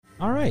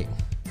All right,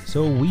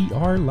 so we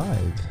are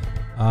live.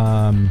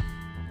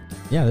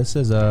 Yeah, this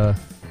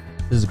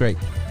is great.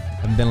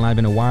 Haven't been live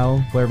in a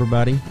while for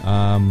everybody.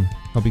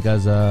 Hope you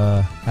guys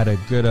had a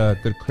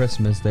good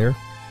Christmas there.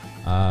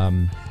 I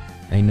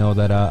know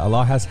that a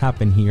lot has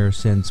happened here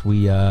since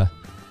we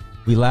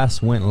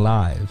last went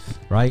live,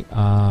 right?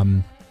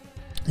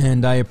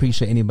 And I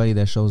appreciate anybody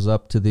that shows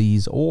up to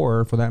these,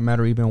 or for that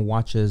matter, even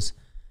watches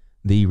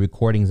the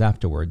recordings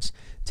afterwards.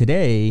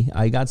 Today,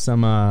 I got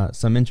some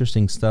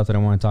interesting stuff that I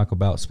want to talk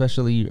about,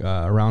 especially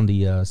around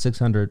the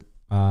 600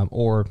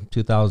 or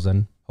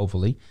 2,000,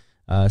 hopefully,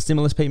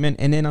 stimulus payment.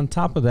 And then on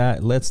top of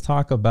that, let's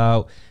talk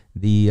about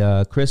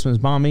the Christmas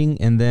bombing,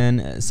 and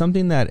then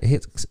something that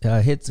hits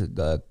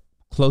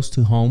close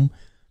to home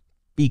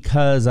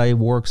because I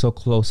work so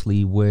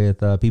closely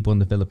with people in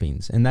the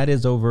Philippines. And that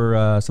is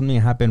over something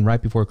that happened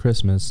right before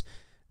Christmas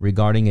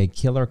regarding a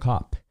killer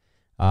cop.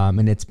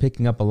 And it's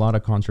picking up a lot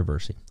of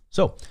controversy.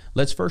 So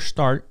let's first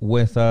start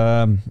with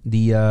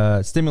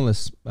the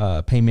stimulus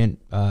payment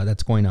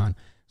that's going on.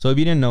 So if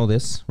you didn't know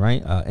this,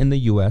 right, in the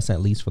U.S., at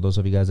least for those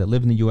of you guys that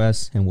live in the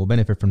U.S. and will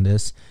benefit from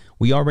this,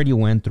 we already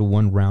went through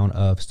one round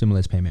of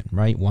stimulus payment,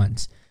 right,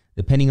 once.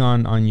 Depending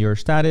on your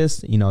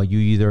status, you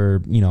either,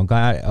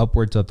 got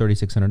upwards of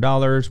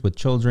 $3,600 with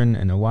children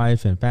and a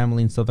wife and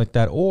family and stuff like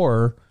that,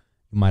 or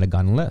you might have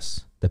gotten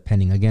less,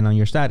 depending, again, on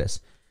your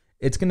status.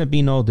 It's going to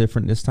be no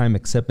different this time,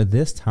 except that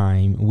this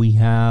time we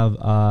have,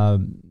 a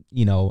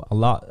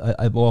lot,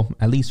 well,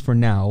 at least for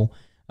now,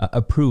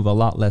 approve a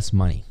lot less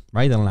money,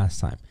 right, than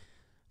last time.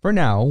 For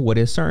now, what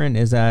is certain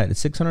is that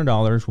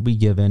 $600 will be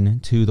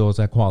given to those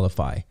that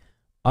qualify,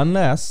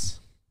 unless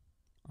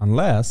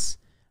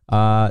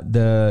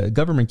the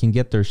government can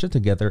get their shit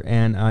together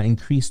and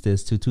increase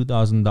this to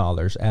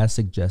 $2,000 as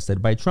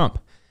suggested by Trump.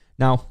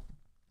 Now,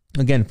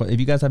 again, if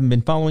you guys haven't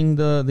been following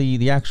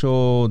the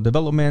actual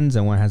developments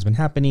and what has been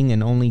happening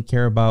and only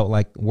care about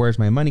like where's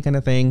my money kind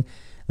of thing,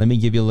 let me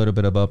give you a little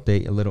bit of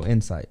update, a little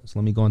insight. So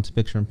let me go into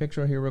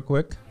picture-in-picture here real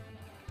quick.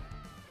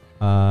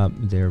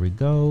 There we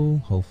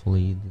go.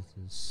 Hopefully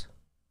this is...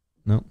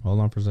 No, hold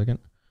on for a second.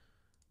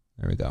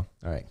 There we go.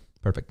 All right,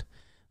 perfect.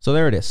 So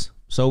there it is.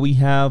 So we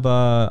have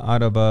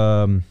out of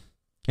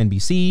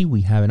NBC,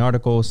 we have an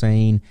article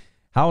saying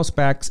House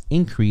backs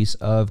increase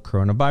of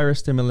coronavirus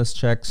stimulus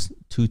checks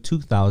to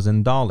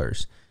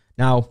 $2,000.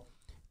 Now,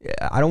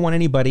 I don't want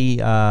anybody,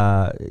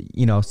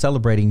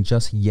 celebrating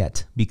just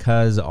yet,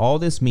 because all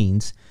this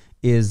means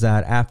is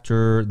that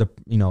after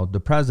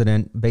the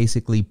president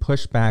basically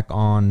pushed back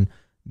on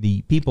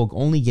the people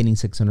only getting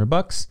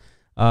 $600,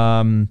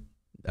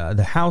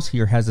 the House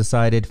here has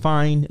decided,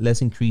 fine,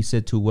 let's increase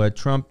it to what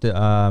Trump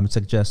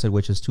suggested,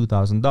 which is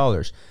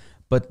 $2,000.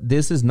 But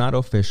this is not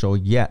official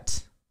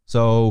yet.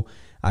 So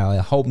I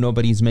hope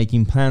nobody's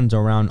making plans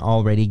around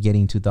already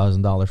getting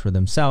 $2,000 for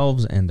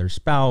themselves and their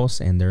spouse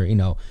and their,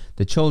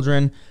 the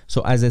children. So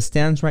as it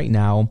stands right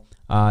now,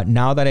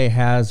 now that it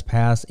has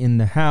passed in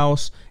the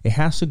House, it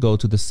has to go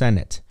to the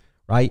Senate,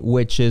 right?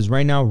 Which is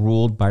right now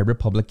ruled by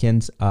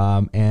Republicans.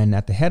 And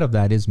at the head of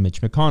that is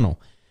Mitch McConnell.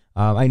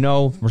 I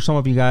know for some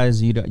of you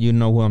guys, you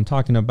know who I'm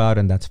talking about,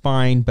 and that's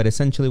fine. But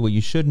essentially what you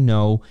should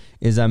know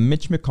is that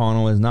Mitch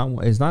McConnell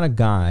is not a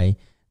guy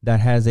that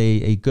has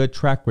a good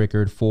track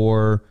record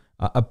for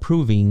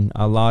approving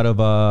a lot of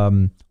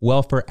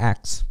welfare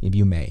acts, if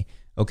you may.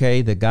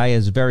 Okay, the guy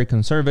is very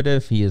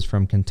conservative. He is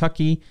from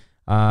Kentucky.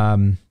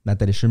 Not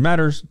that it should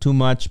matter too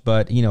much,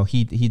 but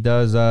he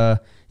does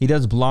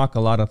block a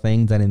lot of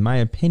things that, in my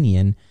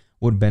opinion,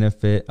 would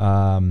benefit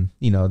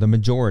the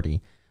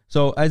majority.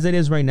 So as it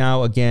is right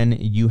now, again,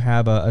 you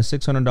have a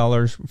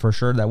 $600 for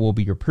sure that will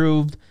be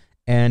approved.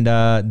 And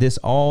this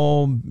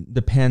all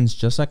depends,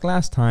 just like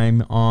last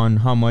time, on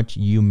how much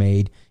you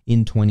made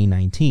in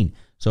 2019.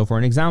 So for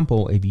an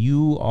example, if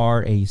you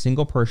are a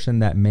single person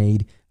that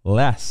made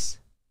less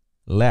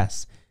than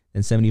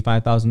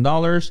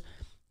 $75,000,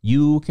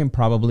 you can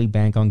probably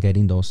bank on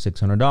getting those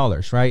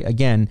 $600, right?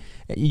 Again,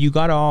 you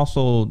got to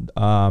also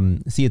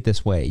see it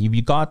this way. If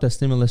you got the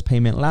stimulus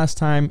payment last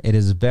time, it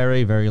is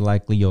very, very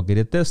likely you'll get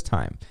it this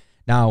time.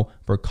 Now,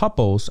 for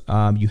couples,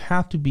 you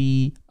have to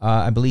be,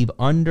 I believe,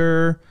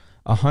 under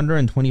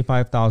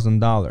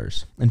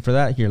 $125,000. And for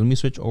that, here, let me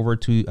switch over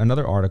to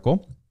another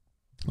article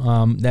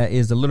that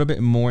is a little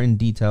bit more in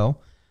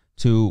detail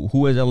to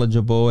who is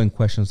eligible and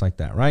questions like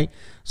that, right?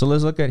 So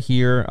let's look at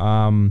here.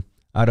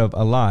 Out of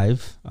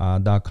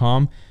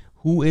alive.com,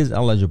 who is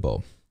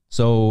eligible.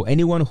 So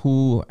anyone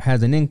who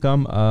has an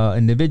income,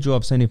 individual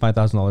of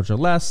 $75,000 or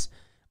less,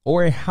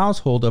 or a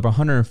household of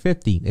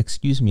 150,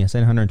 excuse me, I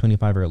said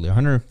 125 earlier,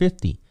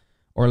 150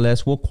 or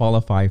less will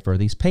qualify for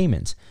these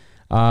payments.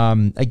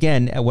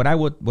 Again, what I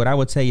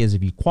would say is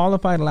if you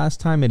qualified last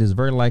time, it is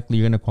very likely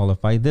you're going to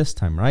qualify this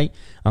time, right?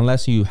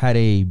 Unless you had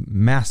a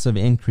massive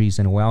increase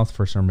in wealth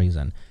for some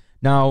reason.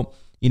 Now,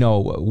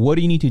 what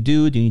do you need to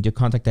do? Do you need to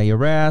contact the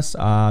IRS?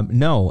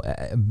 No,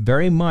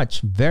 very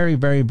much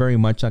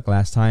like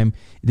last time.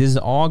 This is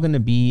all going to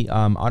be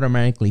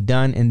automatically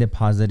done and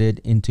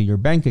deposited into your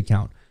bank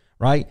account,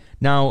 right?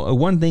 Now,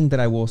 one thing that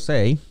I will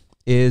say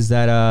is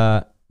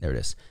that, there it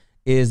is,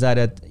 is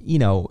that,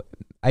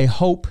 I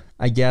hope,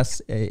 I guess,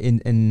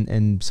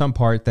 in some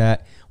part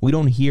that we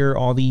don't hear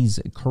all these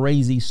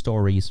crazy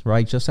stories,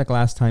 right? Just like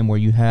last time where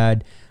you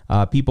had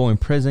people in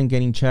prison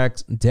getting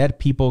checks, dead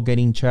people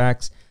getting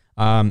checks.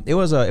 It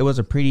was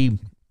a pretty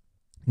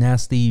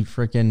nasty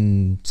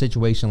freaking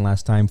situation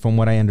last time, from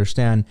what I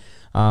understand,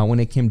 when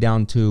it came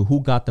down to who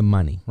got the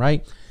money,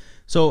 right?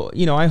 So,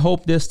 I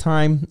hope this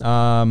time,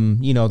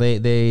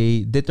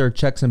 they did their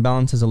checks and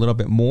balances a little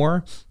bit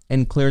more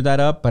and cleared that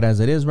up. But as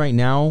it is right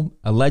now,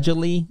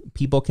 allegedly,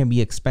 people can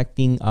be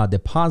expecting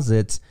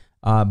deposits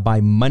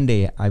by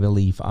Monday, I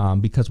believe,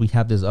 because we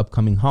have this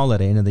upcoming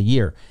holiday, end of the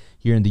year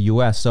here in the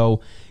U.S.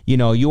 So,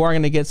 you are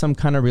going to get some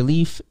kind of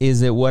relief.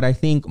 Is it what I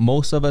think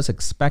most of us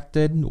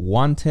expected,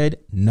 wanted?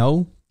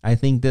 No. I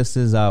think this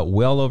is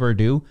well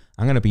overdue.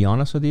 I'm going to be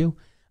honest with you.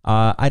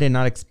 I did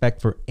not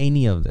expect for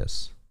any of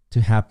this to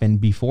happen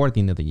before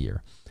the end of the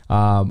year.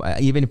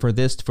 Even for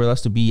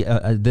us to be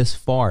this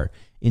far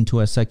into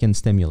a second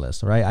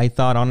stimulus, right? I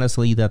thought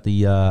honestly that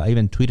I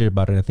even tweeted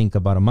about it, I think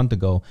about a month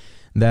ago,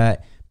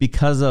 that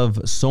because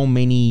of so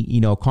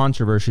many,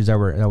 controversies that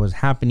was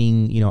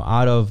happening,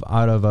 out of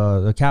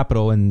the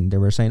Capitol, and they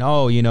were saying,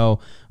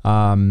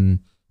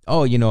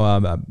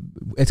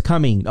 it's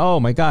coming. Oh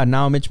my God,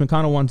 now Mitch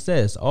McConnell wants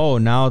this. Oh,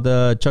 now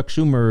the Chuck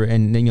Schumer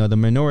and the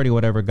minority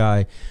whatever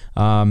guy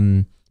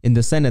in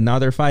the Senate, now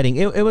they're fighting.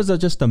 It was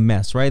just a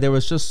mess, right? There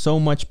was just so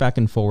much back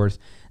and forth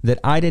that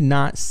I did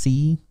not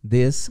see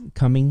this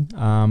coming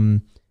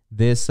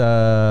this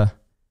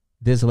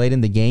late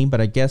in the game.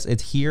 But I guess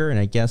it's here, and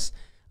I guess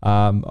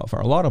for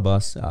a lot of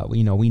us,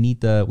 we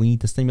need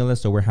the stimulus,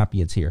 so we're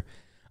happy it's here.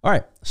 All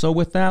right, so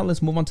with that,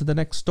 let's move on to the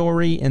next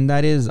story, and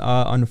that is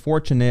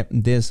unfortunate,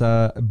 this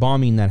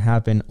bombing that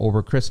happened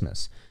over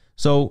Christmas.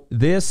 So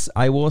this,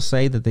 I will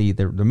say that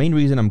the main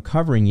reason I'm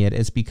covering it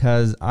is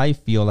because I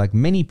feel like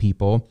many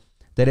people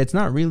that it's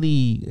not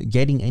really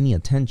getting any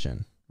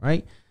attention,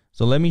 right?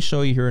 So let me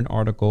show you here an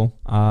article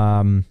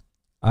out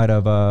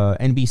of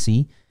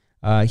NBC.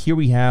 Here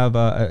we have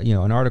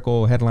an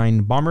article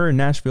headline: Bomber in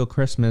Nashville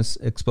Christmas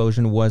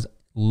explosion was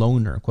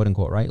loner, quote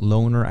unquote, right?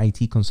 Loner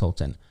IT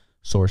consultant,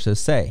 sources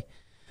say.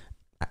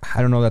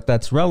 I don't know that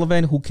that's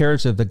relevant. Who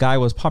cares if the guy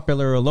was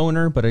popular or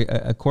loner? But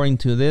according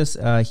to this,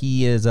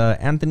 he is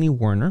Anthony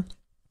Werner.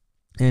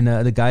 And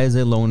the guy is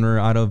a loner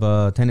out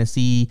of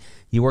Tennessee.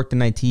 He worked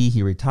in IT.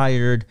 He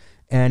retired.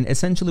 And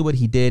essentially what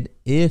he did,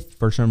 if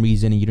for some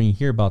reason you didn't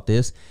hear about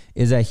this,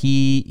 is that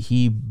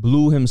he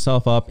blew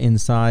himself up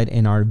inside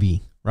an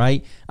RV,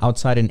 right?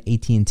 Outside an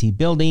AT&T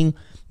building.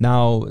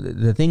 Now,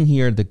 the thing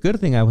here, the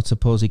good thing I would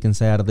suppose you can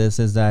say out of this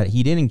is that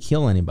he didn't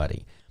kill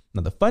anybody.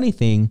 Now, the funny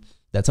thing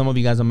that some of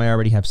you guys might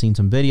already have seen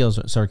some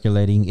videos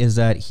circulating is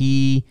that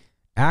he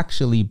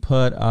actually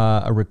put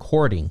a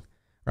recording,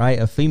 right?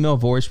 A female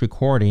voice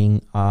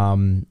recording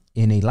in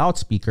a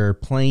loudspeaker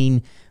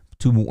playing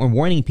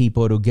warning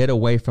people to get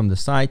away from the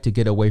site, to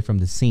get away from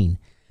the scene.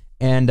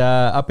 And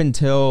up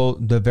until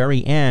the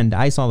very end,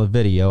 I saw the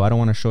video. I don't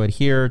want to show it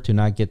here to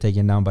not get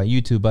taken down by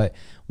YouTube, but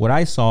what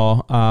I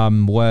saw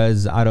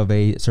was out of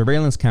a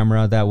surveillance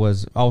camera that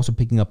was also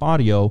picking up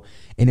audio,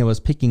 and it was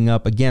picking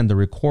up, again, the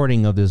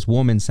recording of this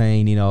woman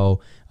saying, you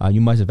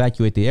must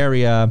evacuate the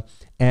area.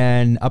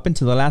 And up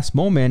until the last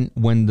moment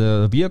when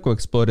the vehicle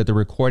exploded, the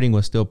recording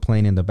was still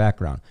playing in the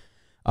background.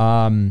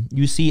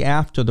 You see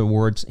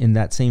afterwards in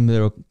that same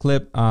little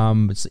clip,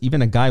 it's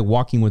even a guy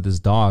walking with his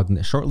dog.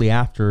 And shortly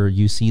after,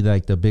 you see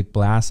like the big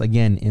blast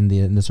again in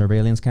the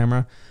surveillance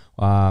camera.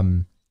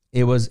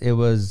 It was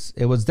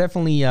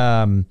definitely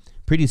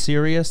pretty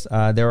serious.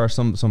 There are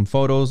some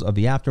photos of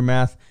the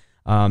aftermath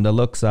that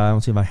looks. I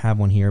don't see if I have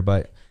one here,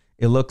 but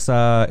it looks.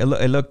 It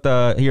looked.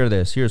 Here it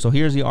is. So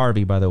here's the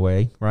RV, by the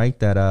way, right?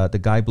 That the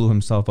guy blew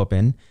himself up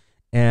in.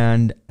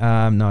 And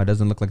no, it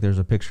doesn't look like there's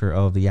a picture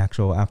of the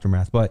actual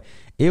aftermath, but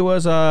it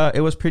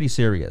was pretty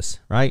serious,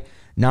 right?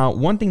 Now,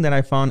 one thing that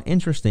I found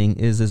interesting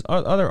is this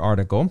other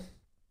article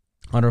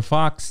under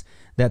Fox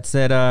that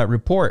said,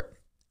 report,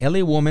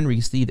 LA woman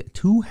received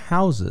 2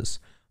 houses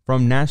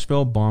from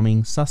Nashville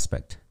bombing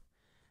suspect.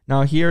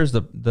 Now, here's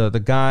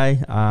the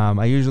guy.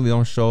 I usually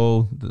don't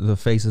show the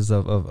faces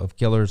of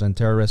killers and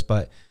terrorists,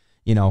 but,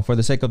 for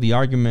the sake of the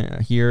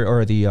argument here,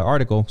 or the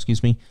article,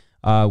 excuse me,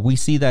 we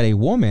see that a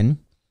woman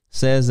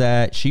says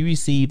that she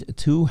received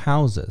 2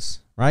 houses,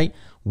 right?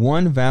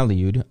 One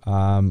valued,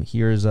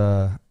 here's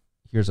a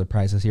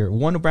prices here.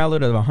 One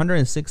valued at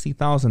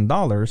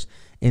 $160,000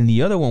 and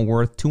the other one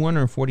worth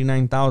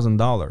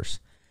 $249,000.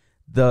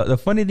 The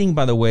funny thing,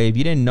 by the way, if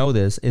you didn't know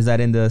this, is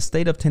that in the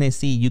state of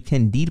Tennessee, you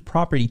can deed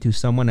property to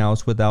someone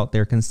else without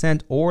their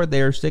consent or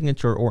their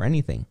signature or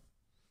anything,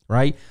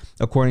 right?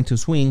 According to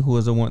Swing, who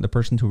was the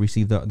person to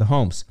receive the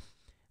homes.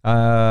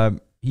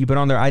 He put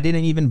on there, I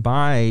didn't even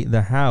buy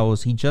the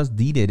house. He just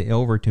deeded it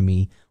over to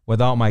me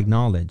without my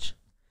knowledge.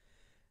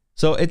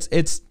 So it's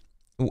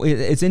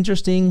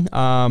interesting.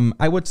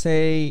 I would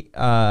say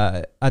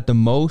at the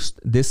most,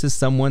 this is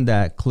someone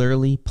that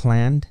clearly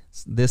planned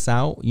this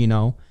out.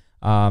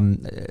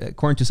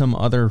 According to some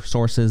other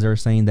sources, they're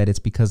saying that it's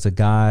because the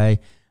guy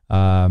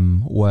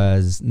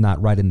was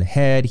not right in the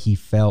head. He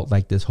felt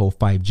like this whole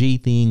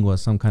 5G thing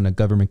was some kind of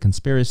government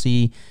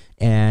conspiracy.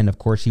 And of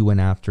course, he went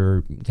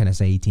after, can I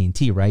say,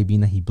 AT&T, right?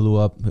 Being that he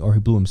blew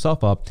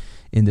himself up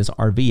in this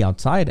RV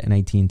outside an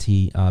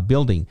AT&T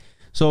building.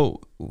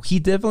 So he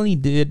definitely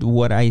did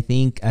what I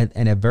think at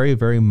a very,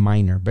 very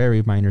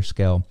minor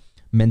scale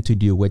meant to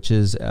do, which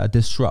is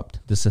disrupt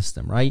the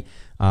system, right?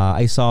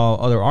 I saw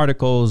other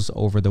articles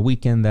over the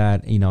weekend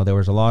that, there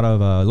was a lot of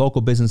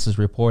local businesses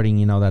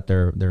reporting, that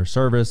their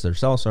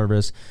cell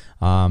service,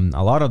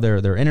 a lot of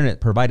their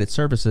internet provided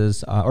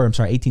services,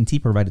 AT&T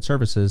provided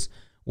services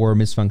were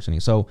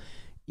misfunctioning. So,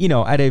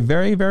 at a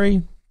very,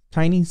 very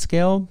tiny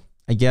scale,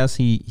 I guess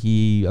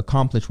he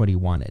accomplished what he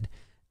wanted.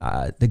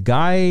 The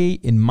guy,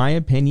 in my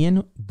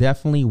opinion,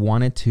 definitely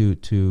wanted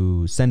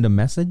to send a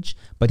message,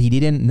 but he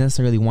didn't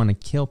necessarily want to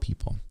kill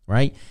people,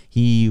 right?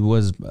 He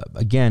was,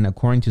 again,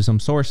 according to some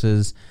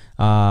sources,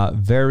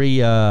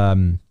 very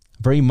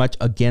much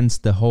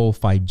against the whole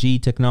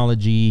 5G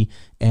technology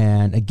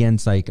and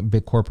against like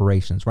big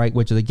corporations, right?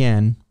 Which is,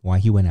 again, why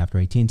he went after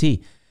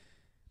AT&T.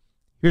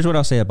 Here's what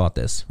I'll say about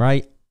this,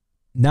 right?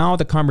 Now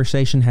the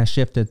conversation has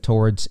shifted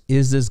towards,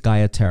 is this guy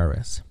a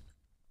terrorist?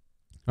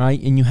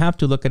 Right? And you have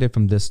to look at it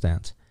from this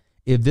stance.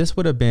 If this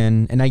would have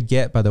been, and I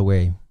get, by the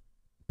way,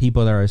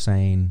 people that are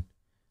saying,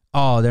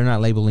 oh, they're not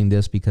labeling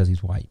this because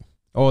he's white.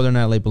 Oh, they're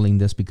not labeling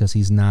this because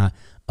he's not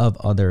of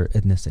other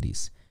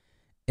ethnicities.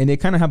 And they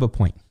kind of have a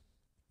point.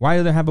 Why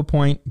do they have a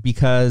point?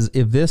 Because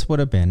if this would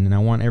have been, and I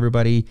want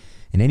everybody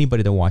and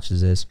anybody that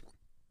watches this,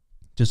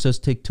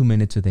 just take 2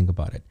 minutes to think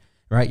about it,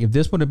 right? If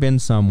this would have been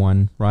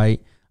someone,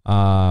 right, in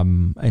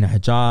a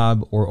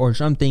hijab or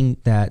something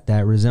that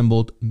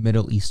resembled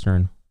Middle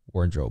Eastern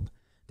wardrobe,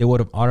 they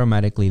would have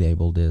automatically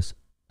labeled this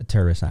a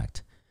terrorist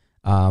act.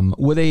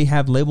 Would they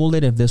have labeled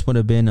it if this would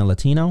have been a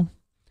Latino,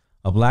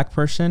 a black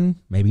person?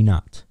 Maybe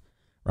not,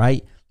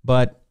 right?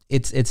 But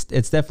it's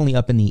definitely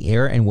up in the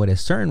air. And what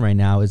is certain right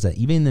now is that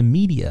even the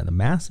media, the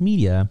mass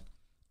media,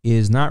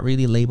 is not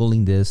really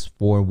labeling this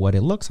for what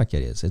it looks like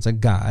it is. It's a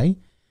guy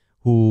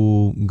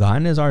who got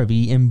in his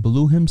RV and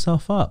blew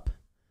himself up.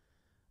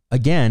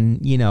 Again,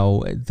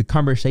 the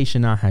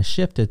conversation now has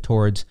shifted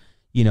towards,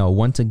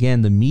 once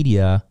again, the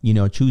media,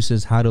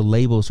 chooses how to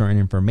label certain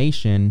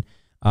information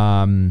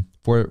for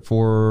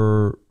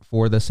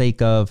the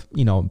sake of,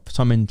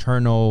 some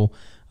internal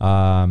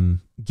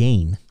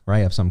gain,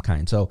 right, of some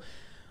kind. So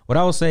what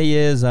I will say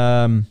is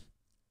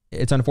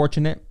it's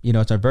unfortunate.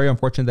 It's a very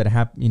unfortunate that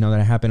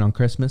it happened on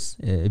Christmas.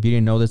 If you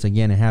didn't know this,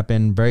 again, it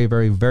happened very,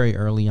 very, very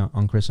early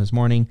on Christmas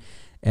morning.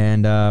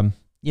 And,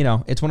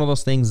 it's one of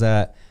those things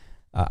that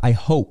I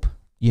hope,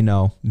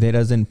 that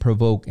doesn't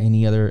provoke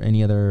any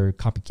other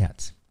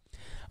copycats.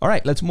 All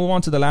right, let's move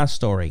on to the last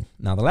story.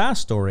 Now, the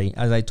last story,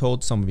 as I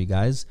told some of you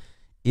guys,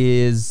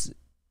 is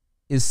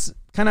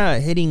kind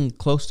of hitting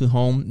close to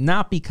home,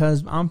 not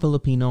because I'm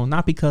Filipino,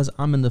 not because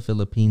I'm in the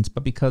Philippines,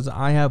 but because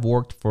I have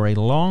worked for a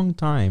long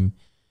time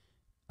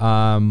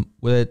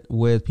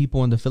with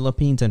people in the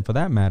Philippines, and for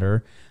that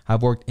matter,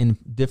 I've worked in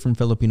different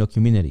Filipino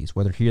communities,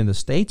 whether here in the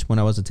States when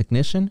I was a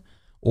technician,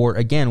 or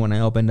again when I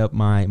opened up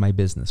my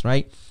business,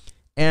 right?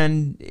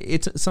 And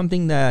it's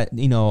something that,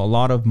 a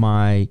lot of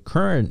my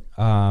current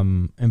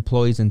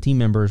employees and team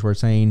members were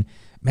saying,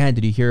 man,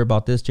 did you hear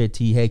about this,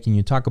 JT? Hey, can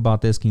you talk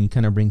about this? Can you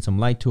kind of bring some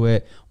light to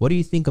it? What do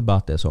you think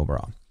about this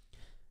overall?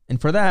 And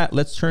for that,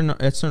 let's turn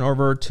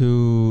over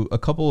to a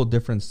couple of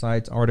different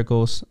sites,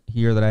 articles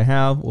here that I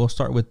have. We'll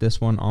start with this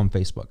one on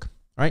Facebook,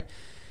 right?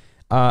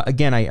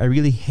 Again, I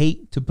really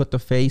hate to put the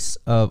face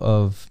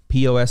of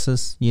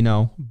POSs,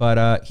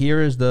 but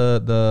here is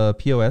the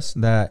POS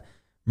that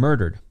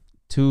murdered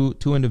two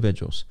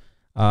individuals.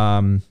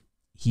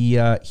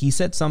 He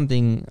said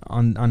something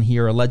on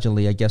here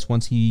allegedly, I guess,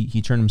 once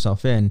he turned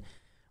himself in,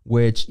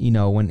 which,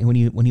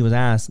 when he was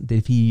asked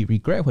if he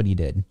regret what he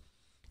did,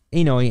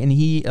 and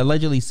he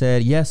allegedly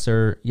said, yes,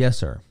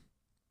 sir.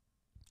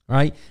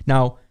 Right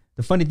now,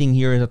 the funny thing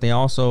here is that they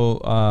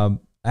also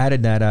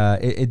added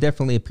that it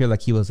definitely appeared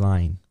like he was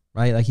lying,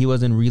 right? Like he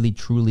wasn't really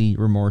truly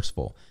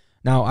remorseful.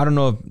 Now, I don't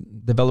know if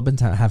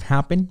developments have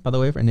happened, by the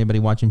way, for anybody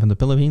watching from the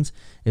Philippines,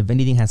 if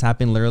anything has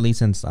happened literally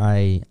since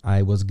I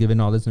was given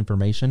all this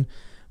information,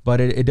 but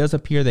it does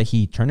appear that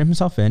he turned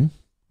himself in,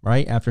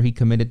 right, after he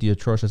committed the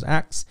atrocious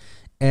acts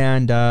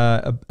and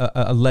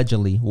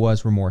allegedly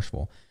was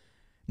remorseful.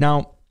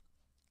 Now,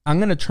 I'm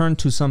going to turn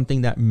to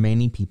something that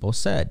many people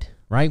said,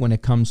 right, when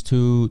it comes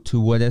to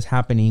what is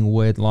happening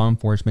with law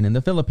enforcement in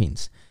the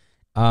Philippines.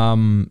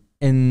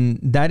 And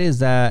that is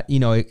that,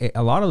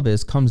 a lot of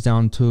this comes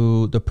down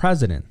to the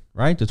president,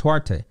 right,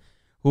 Duterte,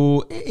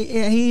 who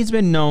he's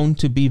been known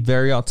to be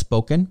very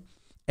outspoken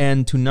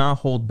and to not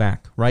hold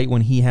back, right,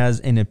 when he has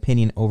an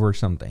opinion over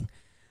something.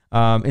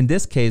 In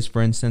this case,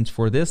 for instance,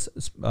 for this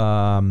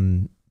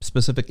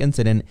specific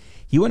incident,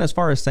 he went as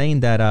far as saying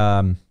that,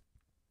 that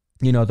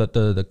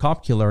the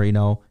cop killer,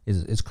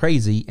 is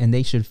crazy and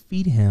they should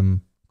feed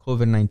him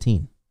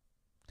COVID-19.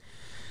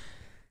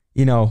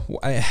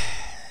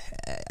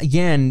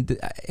 again,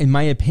 in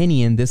my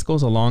opinion, this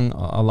goes along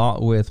a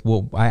lot with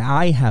what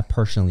I have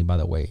personally, by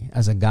the way,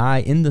 as a guy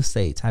in the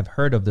States, I've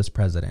heard of this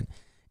president.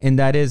 And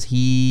that is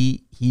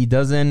he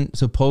doesn't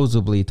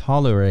supposedly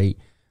tolerate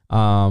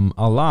a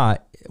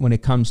lot when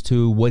it comes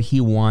to what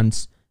he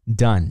wants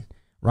done,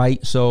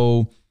 right?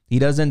 So he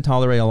doesn't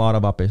tolerate a lot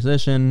of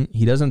opposition.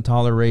 He doesn't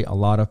tolerate a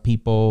lot of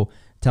people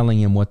telling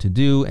him what to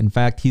do. In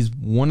fact, he's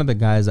one of the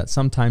guys that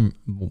sometime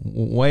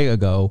way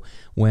ago,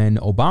 when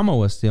Obama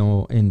was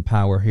still in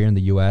power here in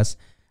the U.S.,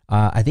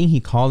 I think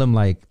he called him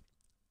like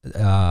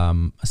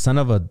son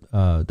of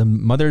a, the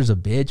mother's a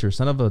bitch, or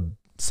son of a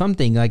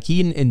something. Like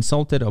he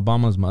insulted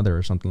Obama's mother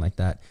or something like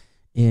that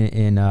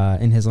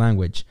in his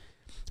language.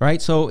 Right,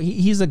 so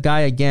he's a guy,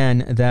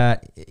 again,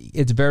 that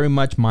it's very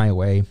much my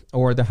way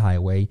or the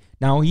highway.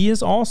 Now, he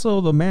is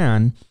also the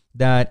man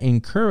that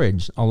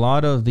encouraged a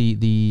lot of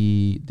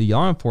the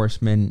law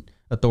enforcement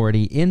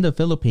authority in the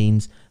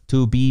Philippines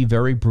to be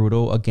very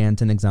brutal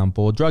against, an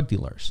example, drug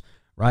dealers,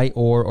 right,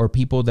 or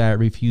people that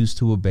refuse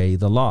to obey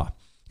the law.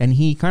 And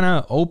he kind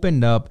of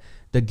opened up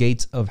the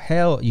gates of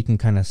hell, you can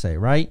kind of say,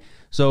 right?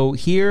 So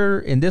here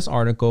in this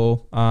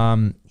article,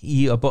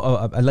 he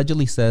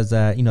allegedly says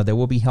that, you know, there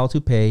will be hell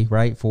to pay,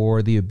 right,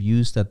 for the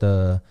abuse that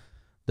the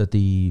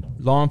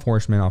law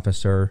enforcement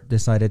officer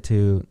decided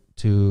to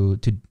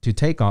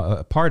take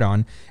a part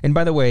on. And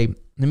by the way,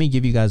 let me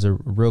give you guys a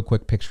real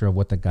quick picture of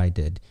what the guy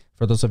did.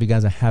 For those of you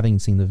guys that haven't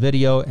seen the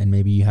video and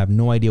maybe you have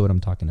no idea what I'm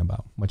talking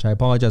about, which I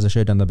apologize, I should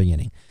have done in the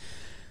beginning.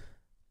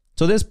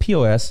 So this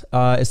POS,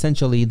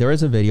 essentially, there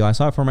is a video. I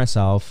saw it for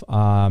myself.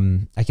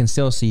 I can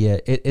still see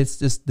it. It's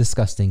just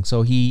disgusting.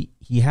 So he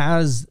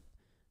has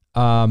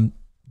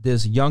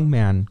this young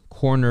man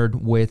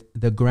cornered with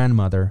the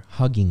grandmother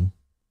hugging,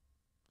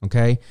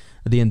 okay,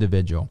 the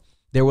individual.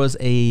 There was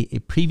a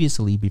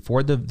previously,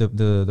 before the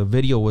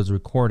video was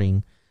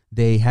recording,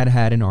 they had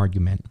an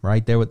argument,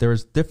 right? There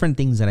was different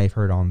things that I've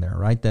heard on there,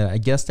 right? I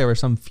guess there was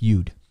some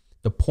feud.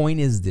 The point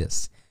is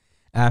this.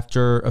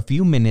 After a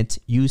few minutes,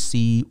 you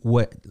see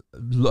what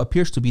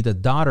appears to be the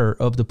daughter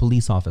of the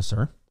police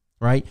officer,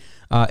 right?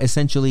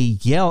 Essentially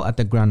yell at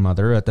the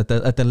grandmother, at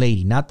the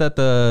lady, not that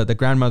the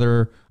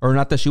grandmother, or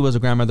not that she was a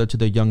grandmother to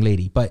the young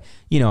lady, but,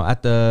 you know,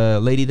 at the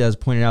lady that's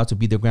pointed out to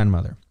be the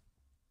grandmother.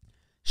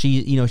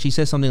 She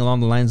says something along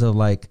the lines of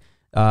like,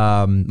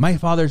 my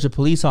father's a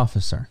police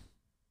officer.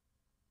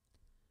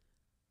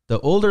 The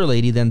older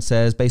lady then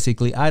says,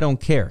 basically, I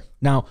don't care.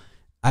 Now,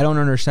 I don't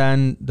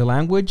understand the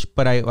language,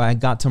 but I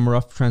got some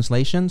rough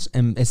translations,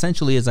 and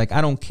essentially it's like,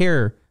 I don't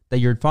care that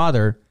your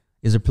father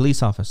is a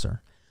police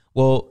officer.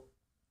 Well,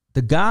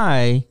 the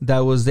guy that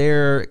was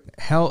there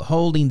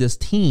holding this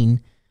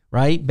teen,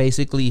 right,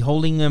 basically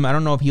holding him, I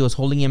don't know if he was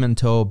holding him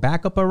until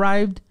backup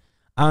arrived.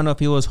 I don't know if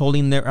he was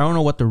holding there. I don't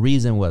know what the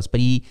reason was,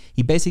 but he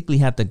basically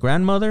had the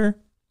grandmother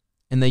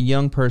and the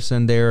young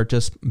person there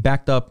just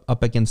backed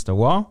up against the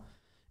wall.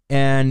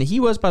 And he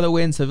was, by the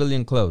way, in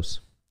civilian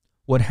clothes.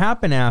 What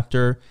happened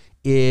after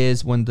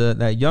is when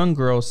that young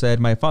girl said,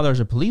 my father's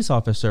a police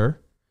officer,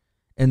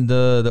 and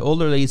the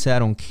older lady said, I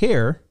don't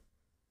care,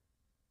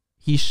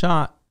 he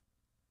shot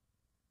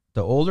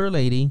the older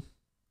lady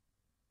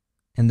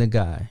and the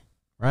guy,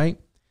 right,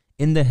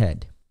 in the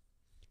head.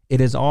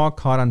 It is all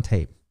caught on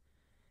tape.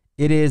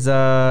 It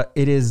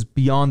is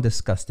beyond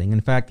disgusting. In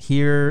fact,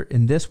 here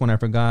in this one, I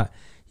forgot,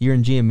 here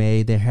in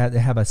GMA, they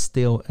have a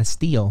still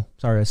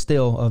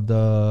of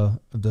the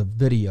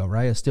video,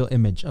 right? A still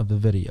image of the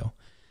video.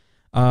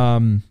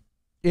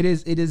 It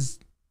is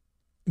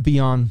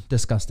beyond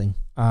disgusting.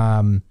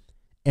 And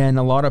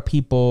a lot of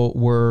people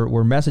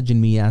were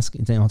messaging me,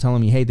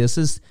 telling me, hey, this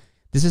is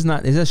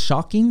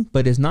shocking,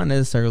 but it's not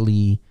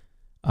necessarily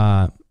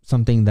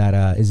something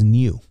that is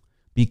new.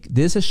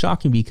 This is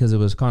shocking because it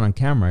was caught on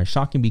camera. It's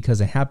shocking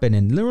because it happened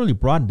in literally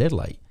broad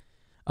daylight.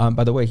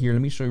 By the way, here,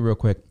 let me show you real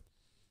quick.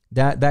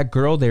 That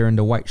girl there in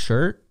the white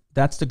shirt,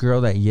 that's the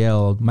girl that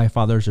yelled, my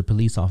father's a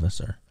police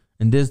officer.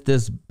 And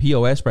this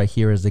POS right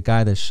here is the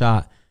guy that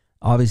shot,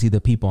 obviously,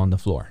 the people on the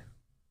floor,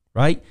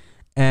 right?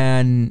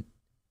 And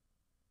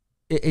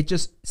it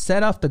just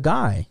set off the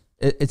guy.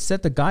 It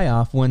set the guy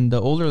off when the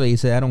older lady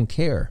said, I don't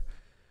care,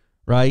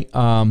 right?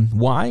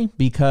 Why?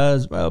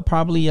 Because, well,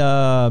 probably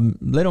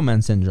little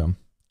man syndrome.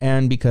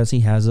 And because he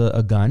has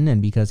a gun,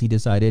 and because he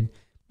decided,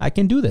 I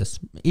can do this.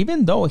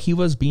 Even though he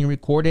was being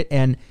recorded,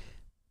 and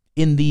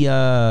in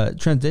the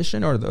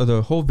transition or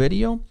the whole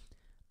video,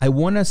 I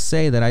want to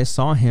say that I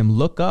saw him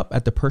look up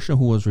at the person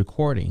who was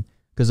recording,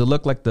 because it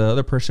looked like the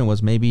other person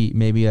was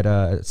maybe at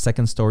a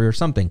second story or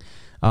something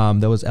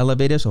that was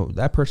elevated. So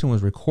that person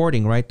was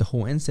recording, right, the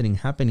whole incident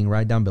happening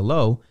right down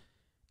below.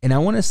 And I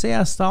want to say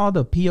I saw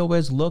the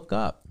POS look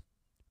up,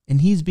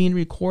 and he's being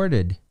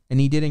recorded, and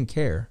he didn't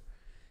care.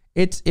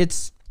 It's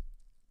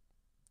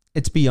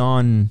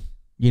beyond,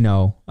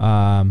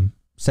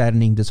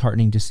 saddening,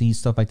 disheartening to see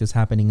stuff like this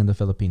happening in the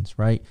Philippines,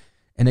 right?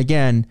 And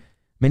again,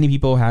 many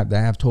people that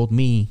have told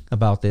me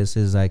about this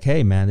is like,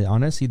 hey man,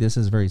 honestly, this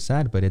is very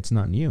sad, but it's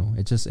not new.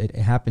 It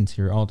happens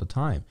here all the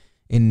time.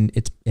 And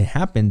it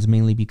happens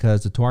mainly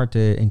because the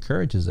Duarte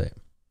encourages it,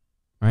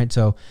 right?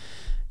 So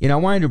I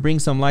wanted to bring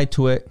some light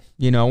to it.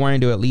 I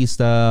wanted to at least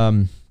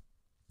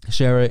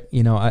share it.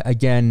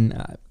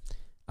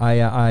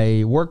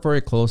 I work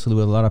very closely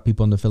with a lot of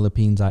people in the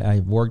Philippines.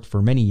 I've worked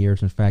for many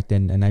years, in fact,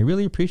 and I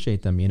really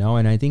appreciate them,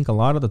 and I think a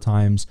lot of the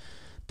times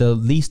the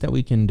least that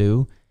we can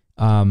do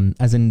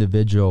as an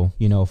individual,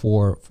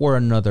 for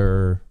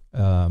another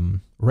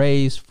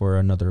race, for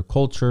another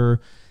culture,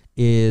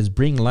 is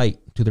bring light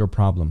to their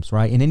problems,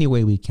 right? In any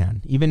way we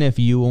can. Even if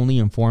you only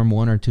inform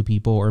 1 or 2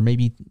 people, or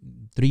maybe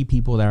 3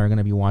 people that are going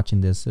to be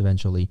watching this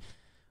eventually,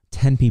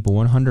 10 people,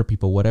 100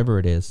 people, whatever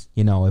it is,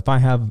 if I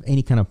have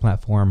any kind of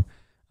platform,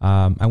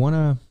 I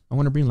want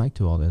to bring light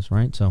to all this,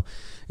 right? So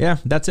yeah,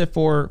 that's it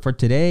for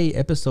today.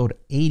 Episode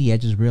 80. I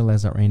just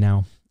realized that right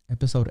now.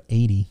 Episode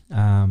 80.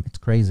 It's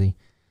crazy.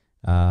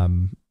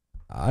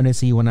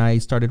 Honestly, when I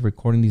started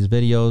recording these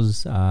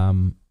videos,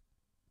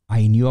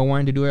 I knew I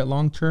wanted to do it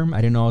long term. I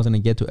didn't know I was going to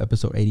get to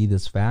episode 80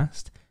 this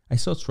fast. I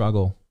still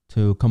struggle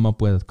to come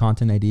up with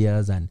content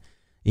ideas and,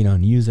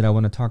 news that I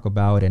want to talk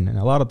about. And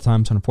a lot of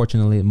times,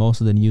 unfortunately, most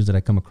of the news that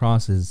I come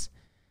across is,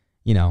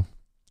 you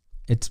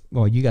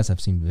guys have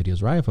seen the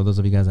videos, right? For those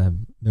of you guys that have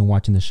been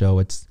watching the show,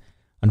 it's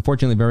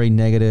unfortunately very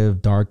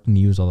negative, dark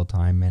news all the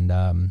time. And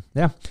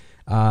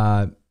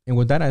and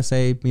with that, I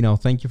say,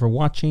 thank you for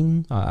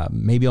watching.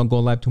 Maybe I'll go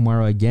live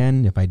tomorrow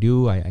again. If I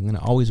do, I'm going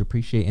to always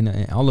appreciate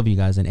all of you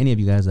guys and any of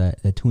you guys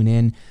that tune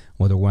in,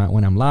 whether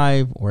when I'm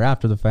live or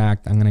after the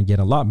fact. I'm going to get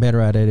a lot better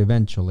at it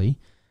eventually.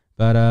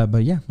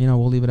 But yeah,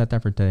 we'll leave it at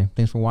that for today.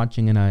 Thanks for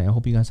watching, and I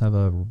hope you guys have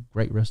a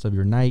great rest of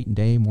your night,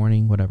 day,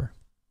 morning, whatever.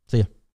 See ya.